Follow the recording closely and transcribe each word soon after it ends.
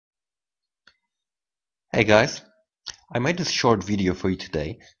Hey guys, I made this short video for you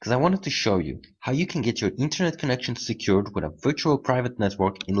today because I wanted to show you how you can get your internet connection secured with a virtual private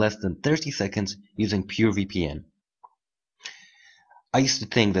network in less than 30 seconds using Pure VPN. I used to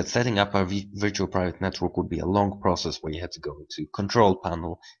think that setting up a virtual private network would be a long process where you had to go into control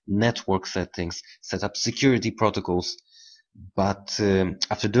panel, network settings, set up security protocols, but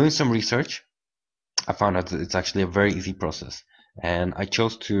after doing some research, I found out that it's actually a very easy process. And I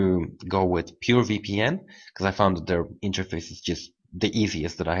chose to go with Pure VPN because I found that their interface is just the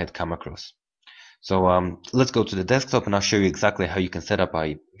easiest that I had come across. So let's go to the desktop and I'll show you exactly how you can set up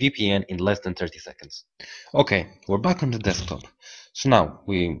a VPN in less than 30 seconds. Okay, we're back on the desktop. So now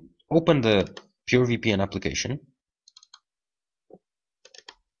we open the Pure VPN application.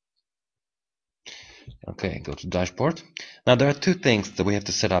 Okay, go to dashboard. Now there are two things that we have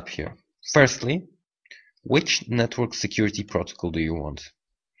to set up here. Firstly, which network security protocol do you want?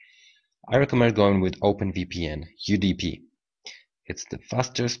 I recommend going with OpenVPN, UDP. It's the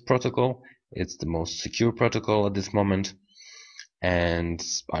fastest protocol, it's the most secure protocol at this moment, and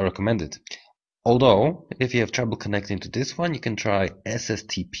I recommend it. Although, if you have trouble connecting to this one, you can try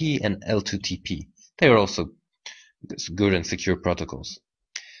SSTP and L2TP. They are also good and secure protocols.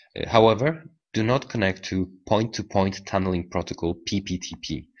 However, do not connect to point-to-point tunneling protocol,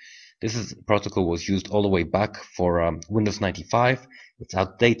 PPTP. This protocol was used all the way back for Windows 95. It's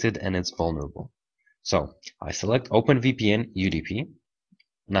outdated and it's vulnerable. So I select OpenVPN UDP.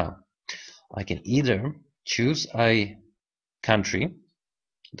 Now I can either choose a country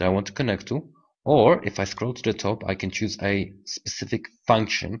that I want to connect to, or if I scroll to the top, I can choose a specific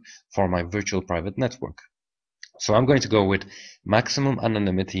function for my virtual private network. So I'm going to go with maximum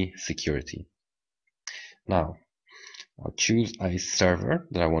anonymity security. Now I'll choose a server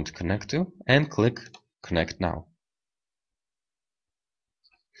that I want to connect to and click Connect Now.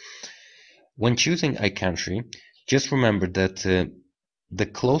 When choosing a country, just remember that the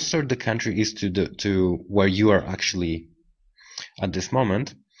closer the country is to where you are actually at this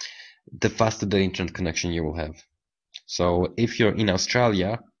moment, the faster the internet connection you will have. So if you're in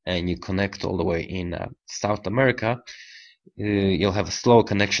Australia and you connect all the way in South America, you'll have a slower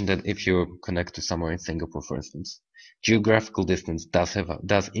connection than if you connect to somewhere in Singapore, for instance. Geographical distance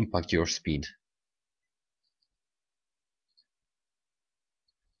does impact your speed.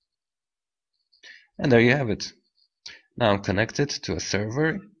 And there you have it. Now I'm connected to a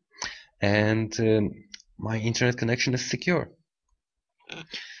server and my internet connection is secure.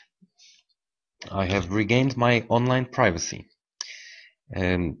 I have regained my online privacy.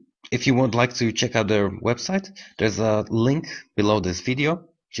 If you would like to check out their website, there's a link below this video.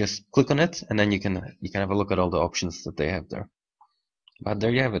 Just click on it and then you can have a look at all the options that they have there. But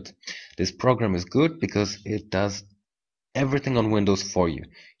there you have it. This program is good because it does everything on Windows for you.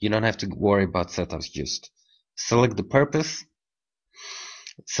 You don't have to worry about setups. Just select the purpose,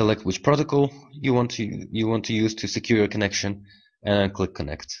 select which protocol you want to use to secure your connection, and click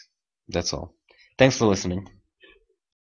connect. That's all. Thanks for listening.